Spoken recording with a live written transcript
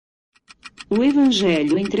O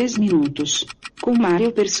Evangelho em 3 minutos, com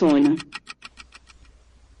Mário Persona.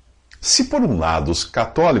 Se por um lado os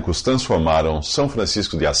católicos transformaram São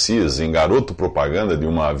Francisco de Assis em garoto propaganda de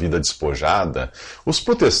uma vida despojada, os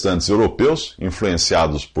protestantes europeus,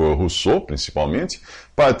 influenciados por Rousseau principalmente,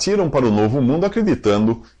 partiram para o Novo Mundo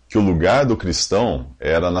acreditando que o lugar do cristão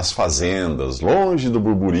era nas fazendas, longe do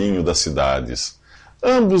burburinho das cidades.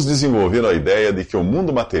 Ambos desenvolveram a ideia de que o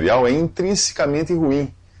mundo material é intrinsecamente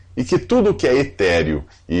ruim e que tudo que é etéreo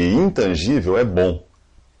e intangível é bom.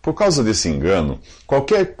 Por causa desse engano,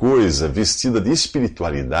 qualquer coisa vestida de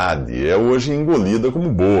espiritualidade é hoje engolida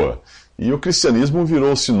como boa, e o cristianismo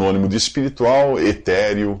virou sinônimo de espiritual,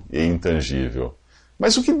 etéreo e intangível.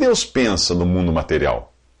 Mas o que Deus pensa no mundo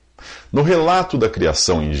material? No relato da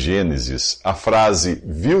criação em Gênesis, a frase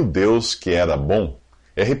 "viu Deus que era bom"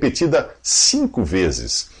 é repetida 5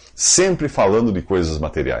 vezes, sempre falando de coisas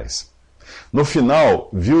materiais. No final,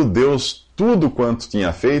 viu Deus tudo quanto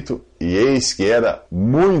tinha feito e eis que era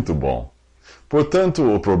muito bom. Portanto,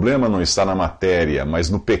 o problema não está na matéria, mas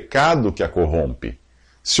no pecado que a corrompe.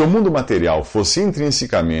 Se o mundo material fosse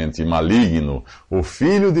intrinsecamente maligno, o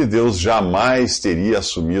Filho de Deus jamais teria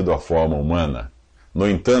assumido a forma humana. No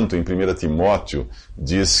entanto, em 1 Timóteo,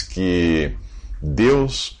 diz que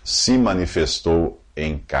Deus se manifestou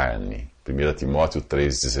em carne. 1 Timóteo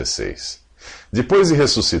 3,16. Depois de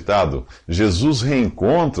ressuscitado, Jesus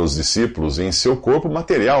reencontra os discípulos em seu corpo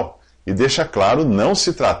material e deixa claro não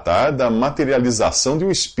se tratar da materialização de um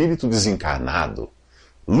espírito desencarnado.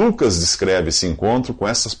 Lucas descreve esse encontro com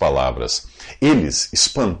essas palavras: eles,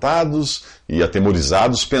 espantados e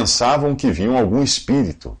atemorizados, pensavam que viam algum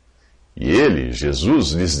espírito. E ele,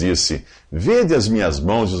 Jesus, lhes disse: vede as minhas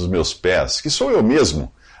mãos e os meus pés, que sou eu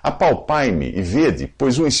mesmo. Apalpai-me e vede,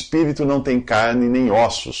 pois um espírito não tem carne nem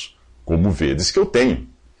ossos, como vedes que eu tenho.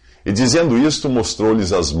 E dizendo isto,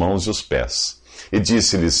 mostrou-lhes as mãos e os pés. E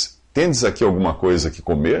disse-lhes: tendes aqui alguma coisa que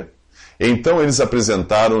comer? E então eles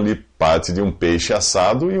apresentaram-lhe parte de um peixe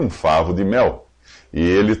assado e um favo de mel. E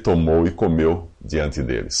ele tomou e comeu diante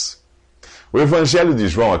deles. O Evangelho de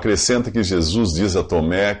João acrescenta que Jesus diz a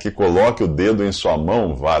Tomé que coloque o dedo em sua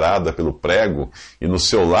mão varada pelo prego e no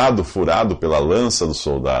seu lado furado pela lança do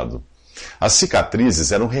soldado. As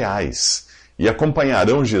cicatrizes eram reais e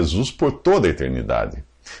acompanharão Jesus por toda a eternidade.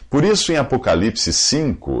 Por isso, em Apocalipse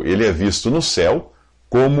 5, ele é visto no céu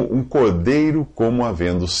como um cordeiro como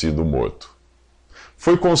havendo sido morto.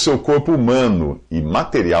 Foi com seu corpo humano e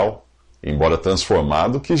material, embora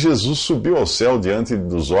transformado, que Jesus subiu ao céu diante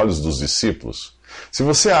dos olhos dos discípulos. Se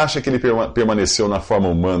você acha que ele permaneceu na forma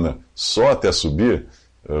humana só até subir,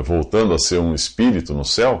 voltando a ser um espírito no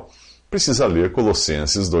céu, precisa ler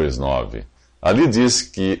Colossenses 2,9. Ali diz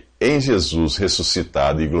que em Jesus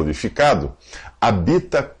ressuscitado e glorificado,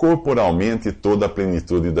 habita corporalmente toda a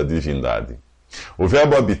plenitude da divindade. O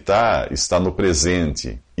verbo habitar está no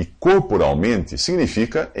presente e corporalmente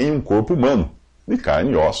significa em um corpo humano, de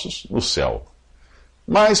carne e ossos, no céu.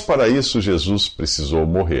 Mas para isso Jesus precisou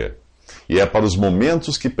morrer. E é para os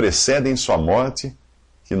momentos que precedem sua morte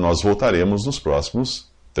que nós voltaremos nos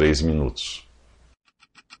próximos 3 minutos.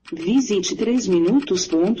 Visite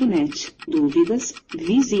 3minutos.net. Dúvidas?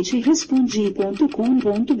 Visite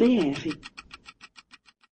respondi.com.br.